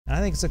And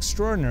I think it's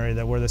extraordinary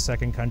that we're the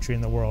second country in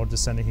the world to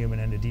send a human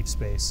into deep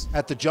space.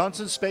 At the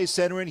Johnson Space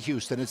Center in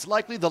Houston, it's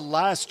likely the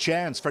last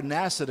chance for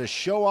NASA to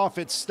show off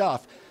its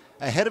stuff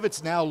ahead of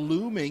its now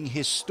looming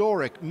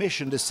historic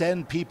mission to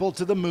send people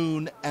to the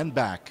moon and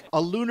back. A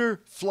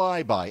lunar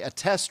flyby, a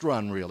test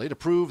run really, to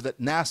prove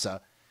that NASA,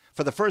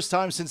 for the first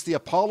time since the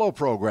Apollo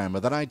program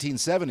of the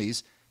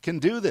 1970s, can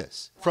do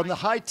this. From the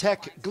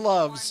high-tech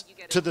gloves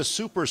to the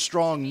super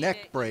strong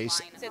neck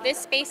brace. So this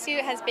spacesuit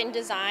has been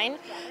designed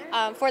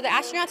for the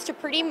astronauts to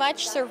pretty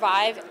much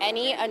survive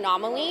any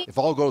anomaly. If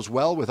all goes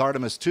well with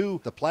Artemis II,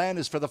 the plan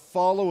is for the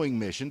following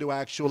mission to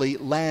actually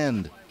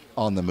land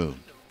on the moon.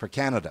 For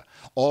Canada,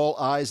 all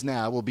eyes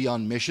now will be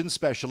on mission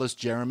specialist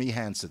Jeremy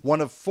Hansen.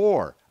 One of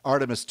 4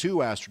 Artemis II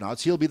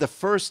astronauts, he'll be the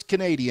first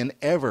Canadian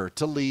ever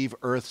to leave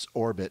Earth's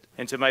orbit.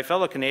 And to my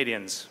fellow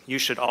Canadians, you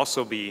should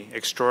also be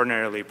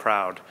extraordinarily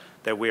proud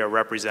that we are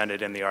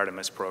represented in the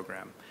Artemis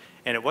program.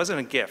 And it wasn't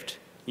a gift,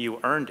 you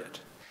earned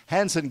it.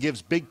 Hansen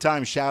gives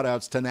big-time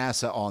shout-outs to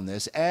NASA on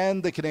this,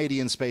 and the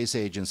Canadian Space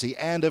Agency,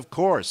 and of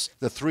course,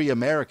 the 3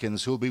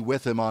 Americans who'll be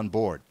with him on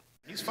board.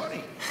 He's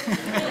funny.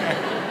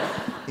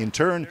 In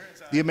turn,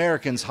 the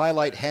Americans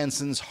highlight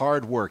Hansen's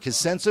hard work, his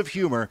sense of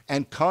humor,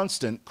 and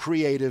constant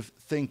creative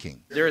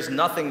thinking. There is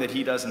nothing that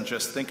he doesn't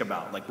just think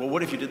about. Like, well,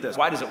 what if you did this?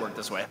 Why does it work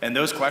this way? And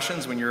those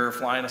questions, when you're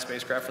flying a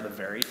spacecraft for the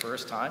very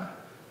first time,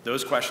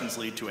 those questions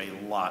lead to a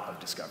lot of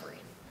discovery.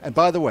 And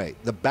by the way,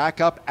 the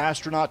backup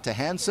astronaut to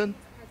Hansen,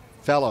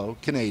 fellow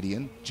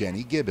Canadian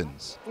Jenny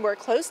Gibbons. We're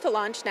close to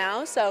launch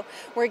now, so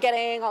we're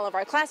getting all of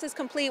our classes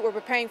complete. We're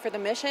preparing for the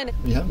mission.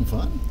 Are you having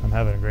fun? I'm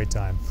having a great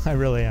time. I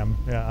really am.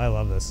 Yeah, I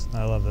love this.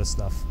 I love this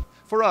stuff.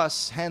 For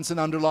us, Hansen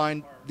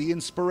underlined the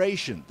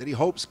inspiration that he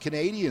hopes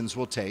Canadians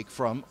will take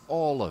from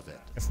all of it.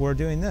 If we're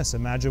doing this,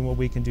 imagine what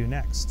we can do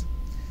next.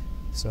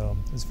 So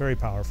it's very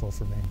powerful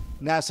for me.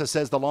 NASA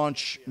says the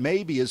launch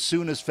may be as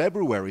soon as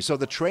February, so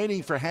the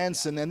training for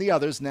Hansen and the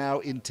others now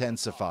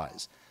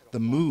intensifies. The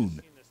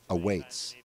moon awaits.